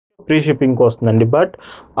Free shipping వస్తుందండి. But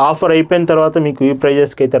offer అయిపోయిన తర్వాత మీకు ఈ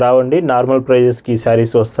ప్రైజెస్కి అయితే రావండి, నార్మల్ ప్రైజెస్కి ఈ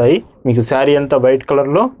శారీస్ వస్తాయి. మీకు శారీ అంతా వైట్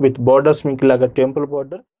కలర్లో విత్ బోర్డర్స్ మీకు ఇలాగ temple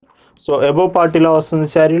border. So above part ఇలా వస్తుంది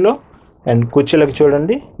శారీలో, అండ్ కుర్చీలకు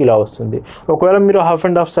చూడండి ఇలా వస్తుంది. ఒకవేళ మీరు హాఫ్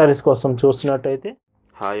అండ్ హాఫ్ శారీస్ కోసం చూస్తున్నట్టయితే,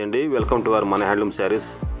 హాయ్ అండి, వెల్కమ్ టు అవర్ మన హ్యాండ్లూమ్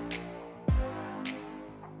శారీస్.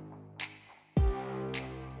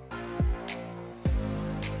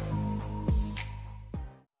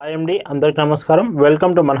 హాయ్ అండి, అందరికీ నమస్కారం.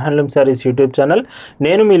 వెల్కమ్ టు మన హ్యాండ్లూమ్ శారీస్ యూట్యూబ్ ఛానల్.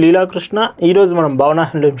 నేను మీ లీలాకృష్ణ. ఈరోజు మనం భవన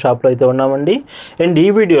హ్యాండ్లూమ్ షాప్లో అయితే ఉన్నామండి. అండ్ ఈ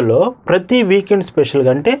వీడియోలో ప్రతి వీకెండ్ స్పెషల్గా,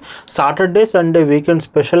 అంటే సాటర్డే సండే వీకెండ్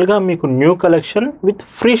స్పెషల్గా మీకు new collection with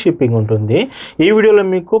free shipping ఉంటుంది. ఈ వీడియోలో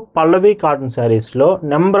మీకు పల్లవి కాటన్ శారీస్లో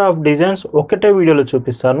నెంబర్ ఆఫ్ డిజైన్స్ ఒకటే వీడియోలో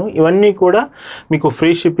చూపిస్తాను. ఇవన్నీ కూడా మీకు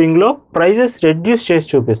ఫ్రీ షిప్పింగ్లో ప్రైజెస్ రెడ్యూస్ చేసి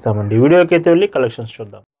చూపిస్తామండి. వీడియోకి అయితే వెళ్ళి కలెక్షన్స్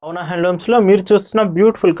చూద్దాం. భవన హ్యాండ్లూమ్స్లో మీరు చూస్తున్న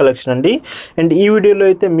బ్యూటిఫుల్ కలెక్షన్ అండి. అండ్ ఈ వీడియోలో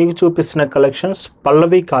అయితే మీకు చూపిస్తున్న collections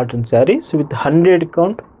Pallavi cotton saris with 100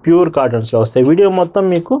 count pure కాటన్స్లో వస్తాయి. వీడియో మొత్తం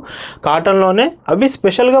మీకు కాటన్లోనే, అవి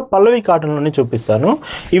స్పెషల్గా పల్లవి కాటన్లోనే చూపిస్తాను.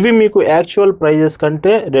 ఇవి మీకు యాక్చువల్ ప్రైజెస్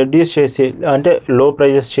కంటే రెడ్యూస్ చేసి, అంటే లో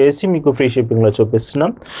ప్రైజెస్ చేసి మీకు ఫ్రీ షిప్పింగ్లో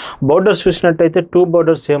చూపిస్తున్నాం. బోర్డర్స్ చూసినట్టయితే 2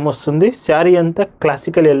 బోర్డర్స్ సేమ్ వస్తుంది. శారీ అంతా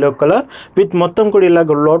క్లాసికల్ ఎల్లో కలర్ విత్ మొత్తం కూడా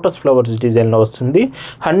ఇలాగ లోటస్ ఫ్లవర్స్ డిజైన్లో వస్తుంది.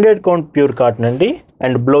 100 కౌంట్ ప్యూర్ కాటన్ అండి.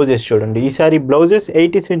 అండ్ బ్లౌజెస్ చూడండి, ఈ sari blouses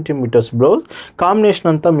 80 centimetres blouse. Combination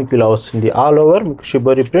అంతా మీకు ఇలా వస్తుంది. ఆల్ ఓవర్ మీకు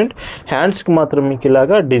షిబోరి ప్రింట్, హ్యాండ్స్కి మాత్రం మీకు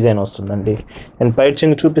ఇలాగా డిజైన్ వస్తుందండి. అండ్ పైట్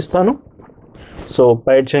చెంగు చూపిస్తాను. సో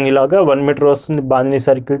పైట్ చెంగు ఇలాగా 1 మీటర్ వస్తుంది బాందిని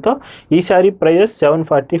సర్కిల్తో. ఈ శారీ ప్రైజెస్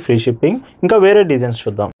 740 ఫ్రీ షిప్పింగ్. ఇంకా వేరే డిజైన్స్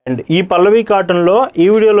చూద్దాం. అండ్ ఈ పల్లవి కాటన్లో ఈ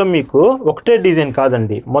వీడియోలో మీకు ఒకటే డిజైన్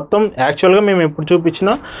కాదండి, మొత్తం యాక్చువల్గా మేము ఎప్పుడు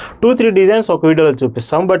చూపించినా 2-3 డిజైన్స్ ఒక వీడియోలో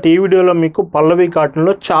చూపిస్తాం. బట్ ఈ వీడియోలో మీకు పల్లవి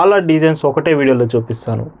కాటన్లో చాలా డిజైన్స్ ఒకటే వీడియోలో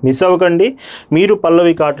చూపిస్తాను. మిస్ అవ్వకండి. మీరు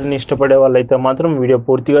పల్లవి కాటన్ని ఇష్టపడే వాళ్ళైతే మాత్రం వీడియో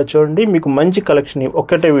పూర్తిగా చూడండి. మీకు మంచి కలెక్షన్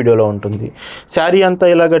ఒకటే వీడియోలో ఉంటుంది. శారీ అంతా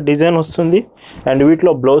ఇలాగ డిజైన్ వస్తుంది. అండ్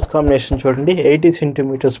వీటిలో బ్లౌజ్ కాంబినేషన్ చూడండి, 80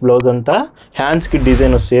 సెంటీమీటర్స్ బ్లౌజ్ అంతా. హ్యాండ్స్కి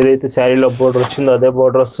డిజైన్ వస్తుంది, ఏదైతే శారీలో బోర్డర్ వచ్చిందో అదే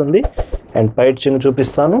బోర్డర్ వస్తుంది. అండ్ పైట్ చెంగు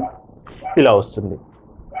చూపిస్తాను, ఇలా వస్తుంది.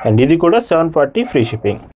 అండ్ ఇది కూడా 740 ఫ్రీ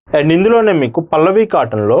షిప్పింగ్. అండ్ ఇందులోనే మీకు పల్లవి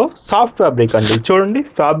కాటన్లో సాఫ్ట్ ఫ్యాబ్రిక్ అండి. చూడండి,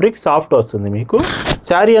 ఫ్యాబ్రిక్ సాఫ్ట్ వస్తుంది మీకు.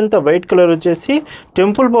 శారీ అంతా వైట్ కలర్ వచ్చేసి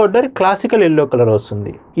temple border classical yellow colour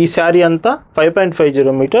వస్తుంది. ఈ శారీ అంతా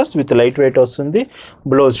 5.50 మీటర్స్ విత్ లైట్ వెయిట్ వస్తుంది.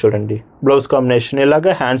 బ్లౌజ్ చూడండి, బ్లౌజ్ కాంబినేషన్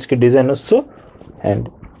ఇలాగా హ్యాండ్స్కి డిజైన్ వస్తూ. అండ్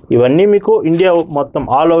ఇవన్నీ మీకు ఇండియా మొత్తం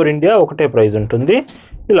ఆల్ ఓవర్ ఇండియా ఒకటే ప్రైస్ ఉంటుంది.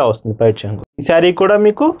 ఇలా వస్తుంది పైట్ చెంగు. ఈ శారీ కూడా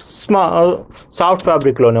మీకు సాఫ్ట్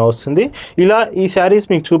ఫ్యాబ్రిక్లోనే వస్తుంది. ఇలా ఈ శారీస్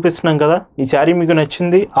మీకు చూపిస్తున్నాం కదా. ఈ శారీ మీకు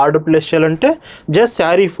నచ్చింది, ఆర్డర్ ప్లేస్ చేయాలంటే just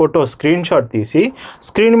sari photo screen shot తీసి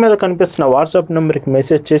స్క్రీన్ మీద కనిపిస్తున్న వాట్సాప్ నెంబర్కి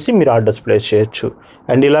మెసేజ్ చేసి మీరు ఆర్డర్స్ ప్లేస్ చేయొచ్చు.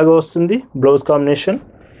 అండ్ ఇలాగ వస్తుంది బ్లౌజ్ కాంబినేషన్.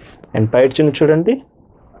 అండ్ పైట్ చెంగు చూడండి,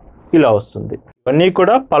 ఇలా వస్తుంది. ఇవన్నీ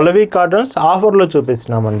కూడా పల్లవి కాటన్స్ ఆఫర్లో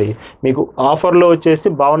చూపిస్తున్నామండి. మీకు ఆఫర్లో వచ్చేసి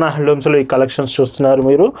భవన హ్యాండ్లూమ్స్లో ఈ కలెక్షన్స్ చూస్తున్నారు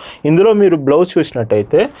మీరు. ఇందులో మీరు బ్లౌజ్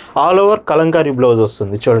చూసినట్టయితే ఆల్ ఓవర్ కలంకారీ బ్లౌజ్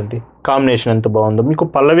వస్తుంది. చూడండి కాంబినేషన్ ఎంత బాగుందో. మీకు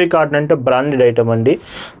పల్లవి కాటన్ అంటే బ్రాండెడ్ ఐటమ్ అండి,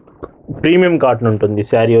 ప్రీమియం కాటన్ ఉంటుంది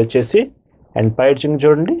శారీ వచ్చేసి. అండ్ పైట్ చెంగు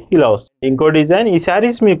చూడండి, ఇలా వస్తుంది. ఇంకో డిజైన్, ఈ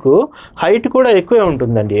శారీస్ మీకు హైట్ కూడా ఎక్కువే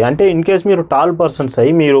ఉంటుందండి. అంటే ఇన్ కేస్ మీరు టాల్ పర్సన్స్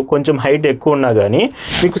అయ్యి మీరు కొంచెం హైట్ ఎక్కువ ఉన్నా కానీ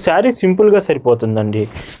మీకు శారీ సింపుల్గా సరిపోతుందండి.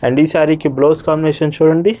 అండ్ ఈ శారీకి బ్లౌజ్ కాంబినేషన్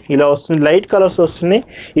చూడండి, ఇలా వస్తుంది. లైట్ కలర్స్ వస్తున్నాయి.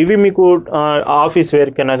 ఇవి మీకు ఆఫీస్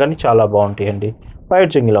వేర్కైనా కానీ చాలా బాగుంటాయండి.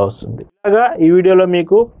 పైట్ చెంగు ఇలా వస్తుంది. ఇలాగా ఈ వీడియోలో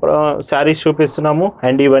మీకు శారీస్ చూపిస్తున్నాము.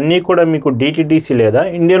 అండ్ ఇవన్నీ కూడా మీకు డిటిడిసి లేదా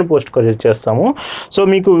ఇండియన్ పోస్ట్ కొరియర్ చేస్తాము. సో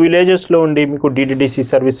మీకు విలేజెస్లో ఉండి మీకు డిటిడిసి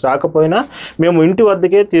సర్వీస్ రాకపోయినా మేము ఇంటి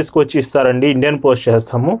వద్దకే తీసుకొచ్చి ఇస్తారండి. ఇండియన్ పోస్ట్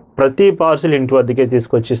చేస్తాము. ప్రతి పార్సిల్ ఇంటి వద్దకే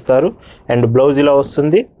తీసుకొచ్చి ఇస్తారు. అండ్ బ్లౌజ్ ఇలా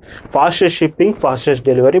వస్తుంది. ఫాస్టెస్ట్ షిప్పింగ్, ఫాస్టెస్ట్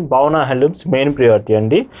డెలివరీ భవన హ్యాండ్లూమ్స్ మెయిన్ ప్రియారిటీ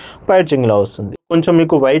అండి. పైట్ చెంగు ఇలా వస్తుంది. కొంచెం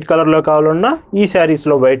మీకు వైట్ కలర్లో కావాలన్నా ఈ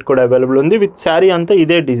శారీస్లో వైట్ కూడా అవైలబుల్ ఉంది. విత్ శారీ అంతా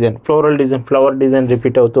ఇదే design, floral design, flower design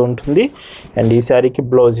repeat అవుతూ ఉంటుంది. అండ్ ఈ శారీకి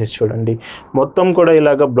బ్లౌజెస్ చూడండి, మొత్తం కూడా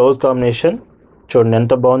ఇలాగ బ్లౌజ్ కాంబినేషన్ చూడండి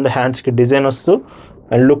ఎంత బాగుందో. హ్యాండ్స్కి డిజైన్ వస్తూ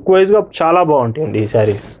అండ్ లుక్ వైజ్గా చాలా బాగుంటాయండి ఈ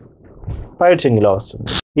శారీస్. పైట్ చెంగు ఇలా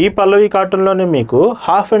వస్తుంది. ఈ పల్లవి కాటన్లోనే మీకు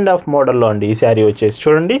హాఫ్ అండ్ హాఫ్ మోడల్లో అండి ఈ శారీ వచ్చేసి.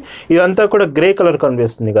 చూడండి ఇదంతా కూడా గ్రే కలర్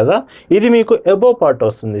కనిపిస్తుంది కదా. ఇది మీకు అబోవ్ పార్ట్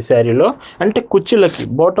వస్తుంది శారీలో, అంటే కుర్చీలకి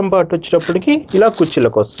బాటమ్ పార్ట్ వచ్చేటప్పటికి ఇలా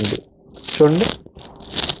కుర్చీలకు వస్తుంది. చూడండి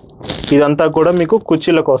ఇదంతా కూడా మీకు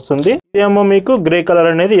కుర్చీలకు వస్తుంది. ఇదేమో మీకు గ్రే కలర్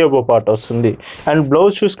అనేది అబోవ్ పార్ట్ వస్తుంది. అండ్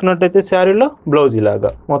బ్లౌజ్ చూసుకున్నట్టయితే శారీలో బ్లౌజ్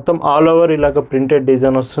ఇలాగా మొత్తం ఆల్ ఓవర్ ఇలాగ ప్రింటెడ్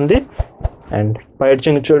డిజైన్ వస్తుంది. అండ్ పైట్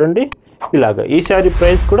చెంగు చూడండి ఇలాగా. ఈ శారీ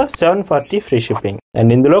ప్రైస్ కూడా 740 ఫ్రీ షిప్పింగ్.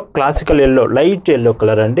 అండ్ ఇందులో classical yellow, light yellow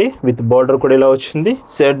colour అండి, విత్ బార్డర్ కూడా ఇలా వచ్చింది.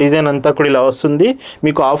 డిజైన్ అంతా కూడా ఇలా వస్తుంది.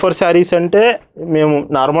 మీకు ఆఫర్ శారీస్ అంటే మేము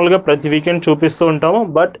నార్మల్గా ప్రతి వీకెండ్ చూపిస్తూ ఉంటాము,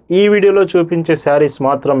 బట్ ఈ వీడియోలో చూపించే శారీస్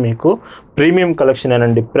మాత్రం మీకు ప్రీమియం కలెక్షన్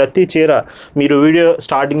అనండి. ప్రతి చీర మీరు వీడియో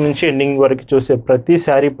స్టార్టింగ్ నుంచి ఎండింగ్ వరకు చూసే ప్రతి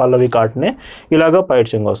శారీ పల్లవి కాటనే ఇలాగా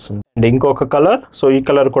పైడ్చింగ్ వస్తుంది. అండ్ ఇంకొక కలర్, సో ఈ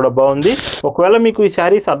కలర్ కూడా బాగుంది. ఒకవేళ మీకు ఈ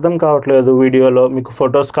శారీస్ అర్థం కావట్లేదు వీడియోలో, మీకు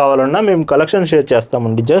ఫొటోస్ కావాలన్నా మేము కలెక్షన్ షేర్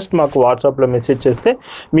చేస్తామండి. జస్ట్ మాకు వాట్సాప్లో మెసేజ్ చేస్తే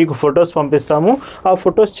మీకు ఫొటోస్ పంపిస్తాము. ఆ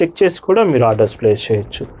ఫొటోస్ చెక్ చేసి కూడా మీరు ఆర్డర్స్ ప్లేస్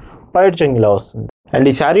చేయొచ్చు. పైడ్చింగ్ ఇలా వస్తుంది. అండ్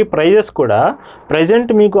ఈ శారీ ప్రైజెస్ కూడా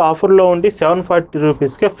ప్రజెంట్ మీకు ఆఫర్లో ఉండి 740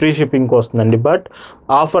 రూపీస్కే ఫ్రీ షిప్పింగ్కి వస్తుందండి. బట్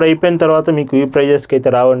ఆఫర్ అయిపోయిన తర్వాత మీకు ఈ ప్రైజెస్కి అయితే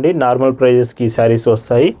రావండి, నార్మల్ ప్రైజెస్కి ఈ శారీస్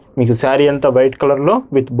వస్తాయి. మీకు శారీ అంతా వైట్ కలర్లో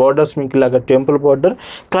విత్ బార్డర్స్ మీకు ఇలాగ temple border,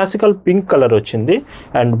 classical pink colour వచ్చింది.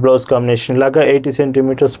 అండ్ బ్లౌజ్ కాంబినేషన్ ఇలాగా 80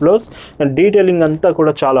 సెంటీమీటర్స్ బ్లౌజ్. అండ్ డీటెయిలింగ్ అంతా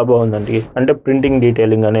కూడా చాలా బాగుందండి, అంటే ప్రింటింగ్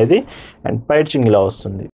డీటెయిలింగ్ అనేది. అండ్ పైడ్చింగ్ ఇలా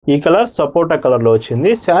వస్తుంది. ఈ కలర్ సపోటా కలర్లో వచ్చింది.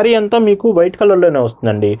 శారీ అంతా మీకు వైట్ కలర్లోనే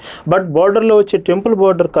వస్తుందండి, బట్ బార్డర్లో వచ్చే టెంపుల్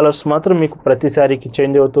బార్డర్ కలర్స్ మాత్రం మీకు ప్రతి శారీకి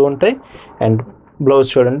చేంజ్ అవుతూ ఉంటాయి. అండ్ బ్లౌజ్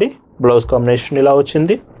చూడండి, బ్లౌజ్ కాంబినేషన్ ఇలా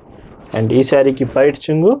వచ్చింది. అండ్ ఈ శారీకి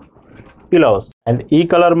పైడ్చింగ్ ఇలా వస్తుంది. అండ్ ఈ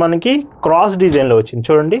కలర్ మనకి క్రాస్ డిజైన్లో వచ్చింది.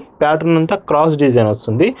 చూడండి ప్యాటర్న్ అంతా క్రాస్ డిజైన్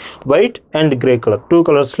వస్తుంది. వైట్ అండ్ గ్రే కలర్, 2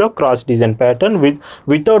 కలర్స్లో cross design pattern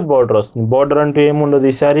without border వస్తుంది. బార్డర్ అంటూ ఏముండదు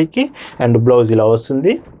ఈ శారీకి. అండ్ బ్లౌజ్ ఇలా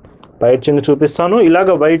వస్తుంది. పైడ్చింగ్ చూపిస్తాను. ఇలాగ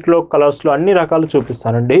వైట్లో కలర్స్లో అన్ని రకాలు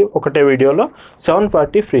చూపిస్తానండి ఒకటే వీడియోలో.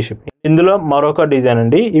 740 ఫ్రీ షిప్పింగ్. ఇందులో మరొక డిజైన్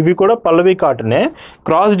అండి, ఇవి కూడా పల్లవి కాటనే,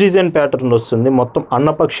 క్రాస్ డిజైన్ ప్యాటర్న్ వస్తుంది. మొత్తం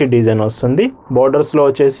అన్నపక్షి డిజైన్ వస్తుంది. బార్డర్స్లో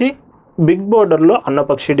వచ్చేసి బిగ్ బార్డర్లో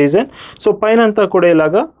అన్నపక్షి డిజైన్. సో పైన అంతా కూడా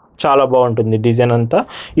ఇలాగా చాలా బాగుంటుంది డిజైన్ అంతా.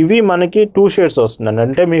 ఇవి మనకి 2 షేడ్స్ వస్తుందండి,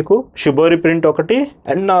 అంటే మీకు షిబోరి ప్రింట్ ఒకటి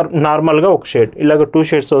అండ్ నార్మల్గా ఒక షేడ్, ఇలాగ 2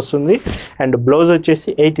 షేడ్స్ వస్తుంది. అండ్ బ్లౌజ్ వచ్చేసి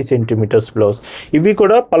 80 సెంటీమీటర్స్ బ్లౌజ్. ఇవి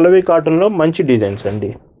కూడా పల్లవి కాటన్లో మంచి డిజైన్స్ అండి.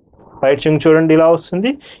 పైడ్చింగ్ చూడండి ఇలా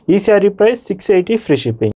వస్తుంది. ఈ శారీ ప్రైస్ 680 ఫ్రీ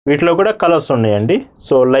షిప్పింగ్. వీటిలో కూడా కలర్స్ ఉన్నాయండి.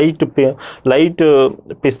 సో లైట్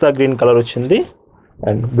పిస్తా గ్రీన్ కలర్ వచ్చింది.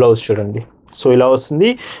 అండ్ బ్లౌజ్ చూడండి, సో ఇలా వస్తుంది.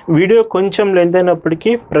 వీడియో కొంచెం లెంత్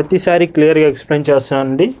అయినప్పటికీ ప్రతిసారి క్లియర్గా ఎక్స్ప్లెయిన్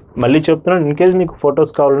చేస్తానండి. మళ్ళీ చెప్తున్నాను, ఇన్ కేస్ మీకు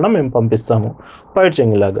ఫొటోస్ కావాలన్నా మేము పంపిస్తాము.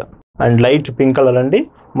 పైడ్చింగ్ ఇలాగా. అండ్ లైట్ పింక్ కలర్ అండి,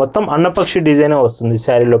 మొత్తం అన్నపక్షి డిజైనే వస్తుంది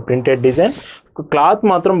శారీలో, ప్రింటెడ్ డిజైన్. క్లాత్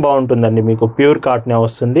మాత్రం బాగుంటుందండి, మీకు ప్యూర్ కాటనే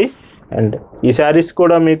వస్తుంది. అండ్ ఈ శారీస్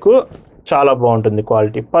కూడా మీకు చాలా బాగుంటుంది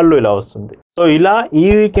క్వాలిటీ. పళ్ళు ఇలా వస్తుంది. సో ఇలా ఈ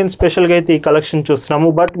వీకెండ్ స్పెషల్గా అయితే ఈ కలెక్షన్ చూస్తున్నాము.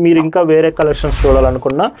 బట్ మీరు ఇంకా వేరే కలెక్షన్స్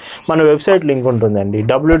చూడాలనుకున్నా మన వెబ్సైట్ లింక్ ఉంటుందండి,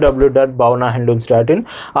 www.bhavanahandlooms.in.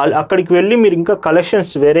 అక్కడికి వెళ్ళి మీరు ఇంకా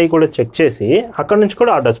కలెక్షన్స్ వేరే కూడా చెక్ చేసి అక్కడ నుంచి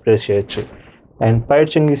కూడా ఆర్డర్స్ ప్లేస్ చేయొచ్చు. అండ్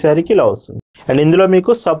పైడ్చింగ్ ఈ శారీకి ఇలా వస్తుంది. అండ్ ఇందులో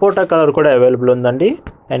మీకు సపోటా కలర్ కూడా అవైలబుల్ ఉందండి.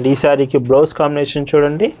 అండ్ ఈ శారీకి బ్లౌజ్ కాంబినేషన్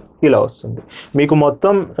చూడండి ఇలా వస్తుంది. మీకు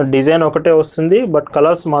మొత్తం డిజైన్ ఒకటే వస్తుంది, బట్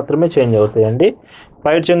కలర్స్ మాత్రమే చేంజ్ అవుతాయండి.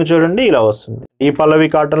 పైడ్చింగ్ చూడండి ఇలా వస్తుంది. ఈ పల్లవి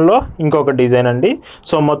కాటన్లో ఇంకొక డిజైన్ అండి.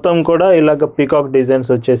 సో మొత్తం కూడా ఇలాగ పీకాక్ డిజైన్స్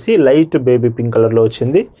వచ్చేసి లైట్ బేబీ పింక్ కలర్లో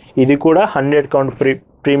వచ్చింది. ఇది కూడా 100 కౌంట్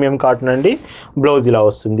ప్రీమియం కాటన్ అండి. బ్లౌజ్ ఇలా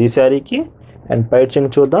వస్తుంది ఈ శారీకి. అండ్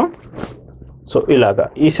పైడ్చింగ్ చూద్దాం. సో ఇలాగా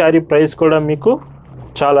ఈ శారీ ప్రైస్ కూడా మీకు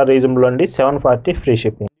చాలా రీజనబుల్ అండి, 740 ఫ్రీ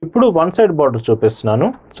షిప్పింగ్. ఇప్పుడు 1 సైడ్ బార్డర్ చూపిస్తున్నాను.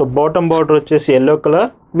 సో బాటమ్ బార్డర్ వచ్చేసి ఎల్లో కలర్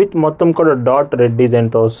విత్ మొత్తం కూడా డాట్ రెడ్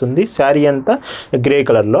డిజైన్తో వస్తుంది. శారీ అంతా గ్రే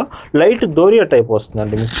కలర్లో లైట్ దోరియా టైప్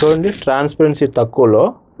వస్తుందండి. మీకు చూడండి ట్రాన్స్పరెన్సీ తక్కువలో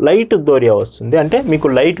లైట్ దోరియా వస్తుంది, అంటే మీకు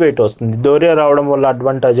లైట్ వెయిట్ వస్తుంది. దోరియా రావడం వల్ల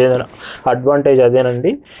అడ్వాంటేజ్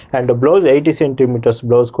అదేనండి. అండ్ బ్లౌజ్ 80 సెంటీమీటర్స్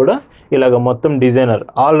బ్లౌజ్ కూడా ఇలాగ మొత్తం designer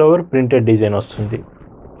all over printed design వస్తుంది.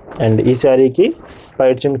 అండ్ ఈ శారీకి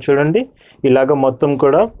పైడ్చింగ్ చూడండి ఇలాగ మొత్తం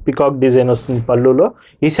కూడా పికాక్ డిజైన్ వస్తుంది పళ్ళులో.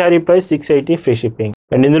 ఈ sari price 680 free shipping.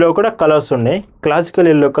 And ఇందులో కూడా కలర్స్ ఉన్నాయి. Classical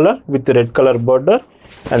yellow colour with red colour border.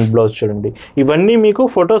 And blouse చూడండి. ఇవన్నీ మీకు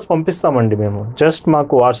ఫొటోస్ పంపిస్తామండి మేము. జస్ట్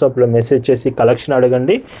మాకు వాట్సాప్లో మెసేజ్ చేసి కలెక్షన్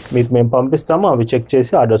అడగండి, మీకు మేము పంపిస్తాము. అవి చెక్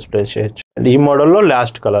చేసి ఆర్డర్స్ ప్లేస్ చేయొచ్చు. అండ్ ఈ మోడల్లో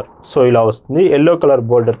లాస్ట్ కలర్ సో ఇలా వస్తుంది. ఎల్లో కలర్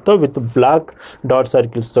బార్డర్తో విత్ బ్లాక్ డాట్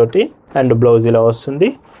సర్కిల్స్ తోటి. అండ్ బ్లౌజ్ ఇలా వస్తుంది.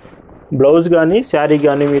 బ్లౌజ్ కానీ శారీ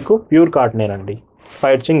కానీ మీకు ప్యూర్ కాటనేనండి.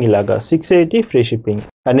 పైడ్చింగ్ ఇలాగా 680 ఫ్రీ షిప్పింగ్.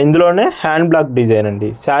 అండ్ ఇందులోనే హ్యాండ్ బ్లాక్ డిజైన్ అండి.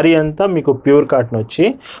 శారీ అంతా మీకు ప్యూర్ కాటన్ వచ్చి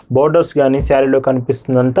బోర్డర్స్ కానీ శారీలో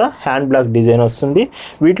కనిపిస్తుందంతా హ్యాండ్ బ్లాక్ డిజైన్ వస్తుంది.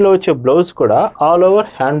 వీటిలో వచ్చే బ్లౌజ్ కూడా all over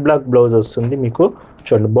hand black blouse వస్తుంది. మీకు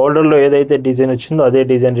చూడండి బోర్డర్లో ఏదైతే డిజైన్ వచ్చిందో అదే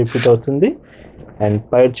డిజైన్ రిపీట్ అవుతుంది. అండ్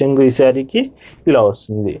పైడ్చింగ్ ఈ శారీకి ఇలా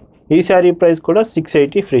వస్తుంది. ఈ శారీ ప్రైస్ కూడా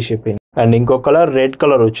 680 ఫ్రీ షిప్పింగ్. అండ్ ఇంకో కలర్ రెడ్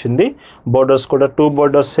కలర్ వచ్చింది. బోర్డర్స్ కూడా 2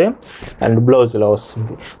 బోర్డర్స్ సేమ్. అండ్ బ్లౌజ్ ఇలా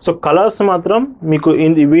వస్తుంది. సో కలర్స్ మాత్రం మీకు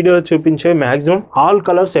ఈ వీడియో చూపించే మ్యాక్సిమం ఆల్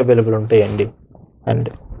కలర్స్ అవైలబుల్ ఉంటాయండి. అండ్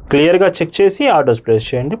క్లియర్గా చెక్ చేసి ఆర్డర్స్ ప్లేస్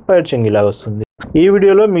చేయండి. పైచింగ్ ఇలా వస్తుంది. ఈ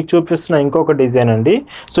వీడియోలో మీకు చూపిస్తున్న ఇంకొక డిజైన్ అండి.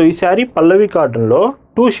 సో ఈ శారీ పల్లవి కాటన్లో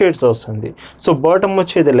 2 షేడ్స్ వస్తుంది. సో బాటమ్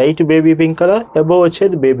వచ్చేది light baby pink colour, above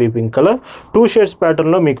వచ్చేది బేబీ పింక్ కలర్. 2 షేడ్స్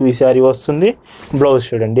ప్యాటర్న్లో మీకు ఈ శారీ వస్తుంది. బ్లౌజ్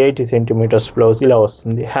చూడండి 80 సెంటీమీటర్స్ బ్లౌజ్ ఇలా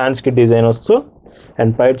వస్తుంది. హ్యాండ్స్కి డిజైన్ వస్తూ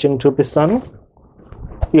అండ్ పైచింగ్ చూపిస్తాను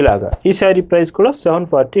ఇలాగా. ఈ శారీ ప్రైస్ కూడా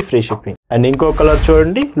 740 ఫ్రీ షిప్పింగ్. అండ్ ఇంకో కలర్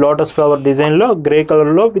చూడండి లోటస్ ఫ్లవర్ డిజైన్లో గ్రే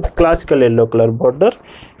కలర్లో with classical yellow colour border.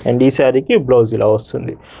 And ఈ శారీకి బ్లౌజ్ ఇలా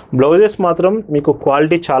వస్తుంది. బ్లౌజెస్ మాత్రం మీకు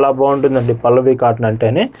క్వాలిటీ చాలా బాగుంటుందండి పల్లవి కాటన్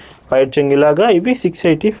అంటేనే. పైచింగ్ ఇలాగా. ఇవి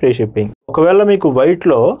 680 ఫ్రీ షిప్పింగ్. ఒకవేళ మీకు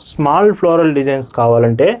వైట్లో స్మాల్ ఫ్లోరల్ డిజైన్స్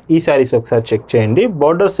కావాలంటే ఈ శారీస్ ఒకసారి చెక్ చేయండి.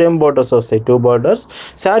 బార్డర్స్ సేమ్ బార్డర్స్ వస్తాయి, 2 బార్డర్స్.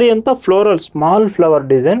 శారీ అంతా floral small flower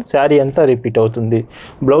design. Sari అంతా రిపీట్ అవుతుంది.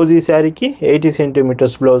 బ్లౌజ్ ఈ శారీకి 80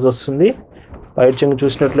 సెంటీమీటర్స్ బ్లౌజ్ వస్తుంది. పైచింగ్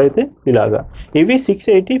చూసినట్లయితే ఇలాగా. ఇవి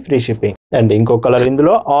 680 ఫ్రీ షిప్పింగ్. అండ్ ఇంకో కలర్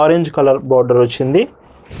ఇందులో ఆరెంజ్ కలర్ బార్డర్ వచ్చింది.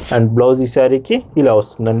 అండ్ బ్లౌజ్ ఈ శారీకి ఇలా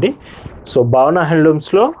వస్తుందండి. సో భావన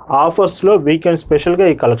హ్యాండ్లూమ్స్లో ఆఫర్స్లో వీకెండ్ స్పెషల్గా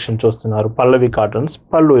ఈ కలెక్షన్ చూస్తున్నారు. పల్లవి కాటన్స్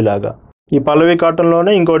పళ్ళు ఇలాగా. ఈ పల్లవి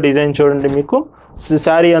కాటన్లోనే ఇంకో డిజైన్ చూడండి. మీకు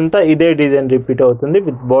శారీ అంతా ఇదే డిజైన్ రిపీట్ అవుతుంది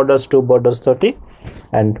విత్ బార్డర్స్ 2 బార్డర్స్ తోటి.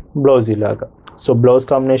 అండ్ బ్లౌజ్ ఇలాగా. సో బ్లౌజ్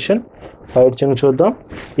కాంబినేషన్ పైచింగ్ చూద్దాం.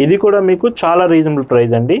 ఇది కూడా మీకు చాలా రీజనబుల్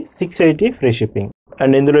ప్రైస్ అండి. 680 ఫ్రీ షిప్పింగ్.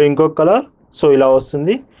 అండ్ ఇందులో ఇంకొక కలర్. సో ఇలా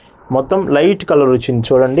వస్తుంది. మొత్తం లైట్ కలర్ వచ్చింది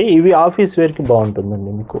చూడండి. ఇవి ఆఫీస్ వేర్కి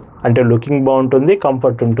బాగుంటుందండి మీకు. అంటే లుకింగ్ బాగుంటుంది,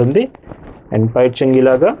 కంఫర్ట్ ఉంటుంది. అండ్ పైచింగ్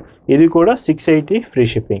ఇలాగా. ఇది కూడా 680 ఫ్రీ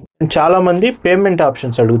షిప్పింగ్. చాలామంది పేమెంట్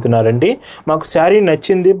ఆప్షన్స్ అడుగుతున్నారండి. మాకు శారీ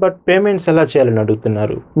నచ్చింది బట్ పేమెంట్స్ ఎలా చేయాలని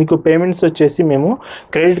అడుగుతున్నారు. మీకు పేమెంట్స్ వచ్చేసి మేము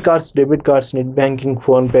credit cards, debit cards, net banking,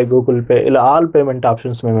 PhonePe, Google pay ఇలా ఆల్ పేమెంట్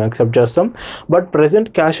ఆప్షన్స్ మేము యాక్సెప్ట్ చేస్తాం. But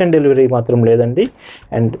present cash on delivery మాత్రం లేదండి.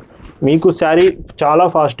 అండ్ మీకు శారీ చాలా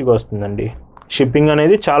ఫాస్ట్గా వస్తుందండి. షిప్పింగ్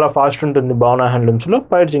అనేది చాలా ఫాస్ట్ ఉంటుంది భావన హ్యాండ్లూమ్స్లో.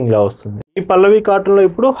 పైచింగ్ ఇలా వస్తుంది. ఈ పల్లవి కాటన్లో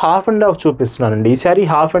ఇప్పుడు హాఫ్ అండ్ హాఫ్ చూపిస్తున్నానండి. ఈ sari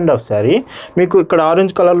half and half sari. మీకు ఇక్కడ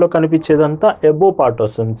ఆరెంజ్ కలర్లో కనిపించేదంతా ఎబో పార్ట్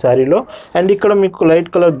వస్తుంది శారీలో. అండ్ ఇక్కడ మీకు లైట్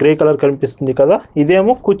కలర్ గ్రే కలర్ కనిపిస్తుంది కదా,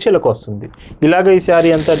 ఇదేమో కుచ్చెలకు వస్తుంది. ఇలాగ ఈ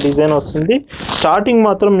శారీ అంతా డిజైన్ వస్తుంది. స్టార్టింగ్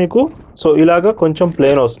మాత్రం మీకు సో ఇలాగ కొంచెం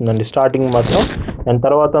ప్లెయిన్ వస్తుందండి స్టార్టింగ్ మాత్రం. అండ్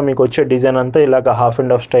తర్వాత మీకు వచ్చే డిజైన్ అంతా ఇలాగ హాఫ్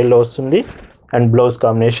అండ్ హాఫ్ స్టైల్లో వస్తుంది. And blouse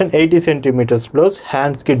combination 80 centimetres blouse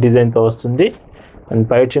హ్యాండ్స్కి డిజైన్తో వస్తుంది. అండ్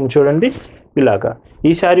పైచింగ్ చూడండి ఇలాగా.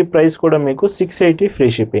 ఈ శారీ ప్రైస్ కూడా మీకు 680 ఫ్రీ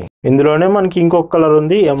షిప్పింగ్. ఇందులోనే మనకి ఇంకొక కలర్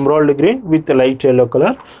ఉంది emerald green with light yellow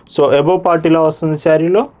colour. So above part ఇలా వస్తుంది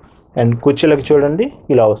శారీలో. అండ్ కుర్చీలకు చూడండి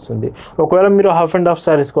ఇలా వస్తుంది. ఒకవేళ మీరు హాఫ్ అండ్ హాఫ్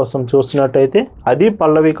శారీస్ కోసం చూస్తున్నట్టయితే అది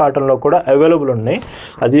పల్లవి కాటన్లో కూడా అవైలబుల్ ఉన్నాయి.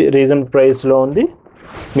 అది రీజనబుల్ ప్రైస్లో ఉంది.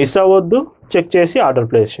 మిస్ అవ్వద్దు, చెక్ చేసి ఆర్డర్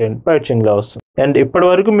ప్లేస్ చేయండి. పైచింగ్లో వస్తుంది. అండ్ ఇప్పటి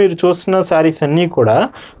వరకు మీరు చూస్తున్న శారీస్ అన్నీ కూడా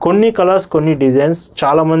కొన్ని కలర్స్, కొన్ని డిజైన్స్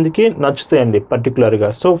చాలామందికి నచ్చుతాయండి పర్టికులర్గా.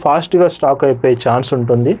 సో ఫాస్ట్గా స్టాక్ అయిపోయే ఛాన్స్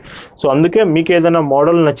ఉంటుంది. సో అందుకే మీకు ఏదైనా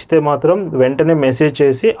మోడల్ నచ్చితే మాత్రం వెంటనే మెసేజ్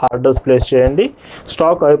చేసి ఆర్డర్స్ ప్లేస్ చేయండి.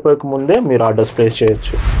 స్టాక్ అయిపోయక ముందే మీరు ఆర్డర్స్ ప్లేస్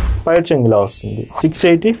చేయొచ్చు. పైచింగ్ ఇలా వస్తుంది.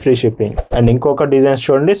 680 ఫ్రీ షిప్పింగ్. అండ్ ఇంకొక డిజైన్స్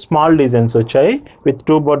చూడండి. స్మాల్ డిజైన్స్ వచ్చాయి విత్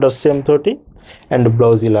 2 బార్డర్స్ సేమ్ తోటి. అండ్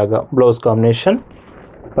బ్లౌజ్ ఇలాగా. బ్లౌజ్ కాంబినేషన్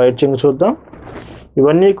పైచింగ్ చూద్దాం.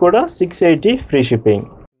 ఇవన్నీ కూడా 680 ఫ్రీ షిప్పింగ్.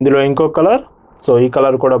 ఇందులో ఇంకో కలర్. సో ఈ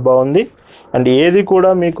కలర్ కూడా బాగుంది. అండ్ ఏది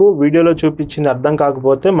కూడా మీకు వీడియోలో చూపించింది అర్థం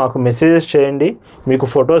కాకపోతే మాకు మెసేజెస్ చేయండి. మీకు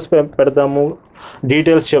ఫొటోస్ పెడతాము,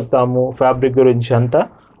 డీటెయిల్స్ చెప్తాము ఫ్యాబ్రిక్ గురించి అంతా.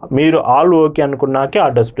 మీరు ఆల్ ఓకే అనుకున్నాకే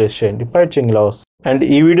ఆర్డర్స్ ప్లేస్ చేయండి. పైచింగ్ ఇలా వస్తుంది. అండ్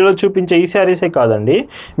ఈ వీడియోలో చూపించే ఈ శారీసే కాదండి,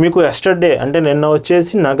 మీకు ఎస్టర్డే అంటే నిన్న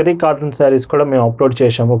వచ్చేసి నగరీ కాటన్ శారీస్ కూడా మేము అప్లోడ్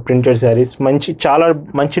చేసాము. ప్రింటెడ్ శారీస్ చాలా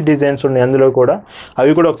మంచి డిజైన్స్ ఉన్నాయి అందులో కూడా.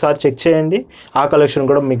 అవి కూడా ఒకసారి చెక్ చేయండి. ఆ కలెక్షన్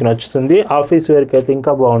కూడా మీకు నచ్చుతుంది. ఆఫీస్ వేర్కి అయితే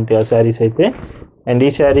ఇంకా బాగుంటాయి ఆ శారీస్ అయితే. అండ్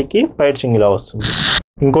ఈ శారీకి పైచింగ్ ఇలా వస్తుంది.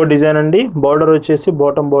 ఇంకో డిజైన్ అండి. బార్డర్ వచ్చేసి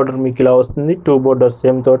బాటమ్ బార్డర్ మీకు ఇలా వస్తుంది. 2 బార్డర్స్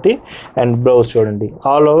సేమ్ తోటి. అండ్ బ్లౌజ్ చూడండి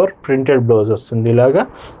ఆల్ ఓవర్ ప్రింటెడ్ బ్లౌజ్ వస్తుంది. ఇలాగా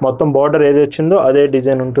మొత్తం బార్డర్ ఏది వచ్చిందో అదే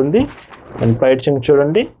డిజైన్ ఉంటుంది. అండ్ పైచింగ్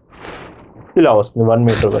చూడండి ఇలా వస్తుంది 1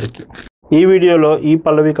 మీటర్ వరకు. ఈ వీడియోలో ఈ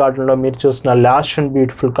పల్లవి కాటన్లో మీరు చూసిన లాస్ట్ అండ్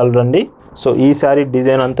బ్యూటిఫుల్ కలర్ అండి. సో ఈ శారీ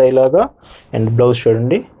డిజైన్ అంతా ఇలాగా. అండ్ బ్లౌజ్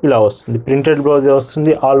చూడండి ఇలా వస్తుంది. ప్రింటెడ్ బ్లౌజ్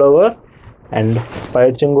వస్తుంది ఆల్ ఓవర్. అండ్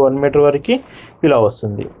పైచింగ్ 1 మీటర్ వరకు ఇలా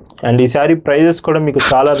వస్తుంది. అండ్ ఈ శారీ ప్రైజెస్ కూడా మీకు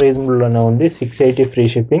చాలా రీజనబుల్లోనే ఉంది. 680 ఫ్రీ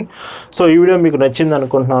షిప్పింగ్. సో ఈ వీడియో మీకు నచ్చింది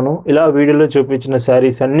అనుకుంటున్నాను. ఇలా వీడియోలో చూపించిన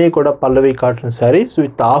శారీస్ అన్నీ కూడా పల్లవి కాటన్ శారీస్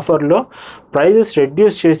విత్ ఆఫర్లో ప్రైజెస్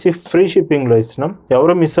రెడ్యూస్ చేసి ఫ్రీ షిప్పింగ్లో ఇస్తున్నాం.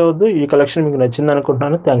 ఎవరు మిస్ అవ్వద్దు. ఈ కలెక్షన్ మీకు నచ్చింది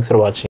అనుకుంటున్నాను. Thanks for watching.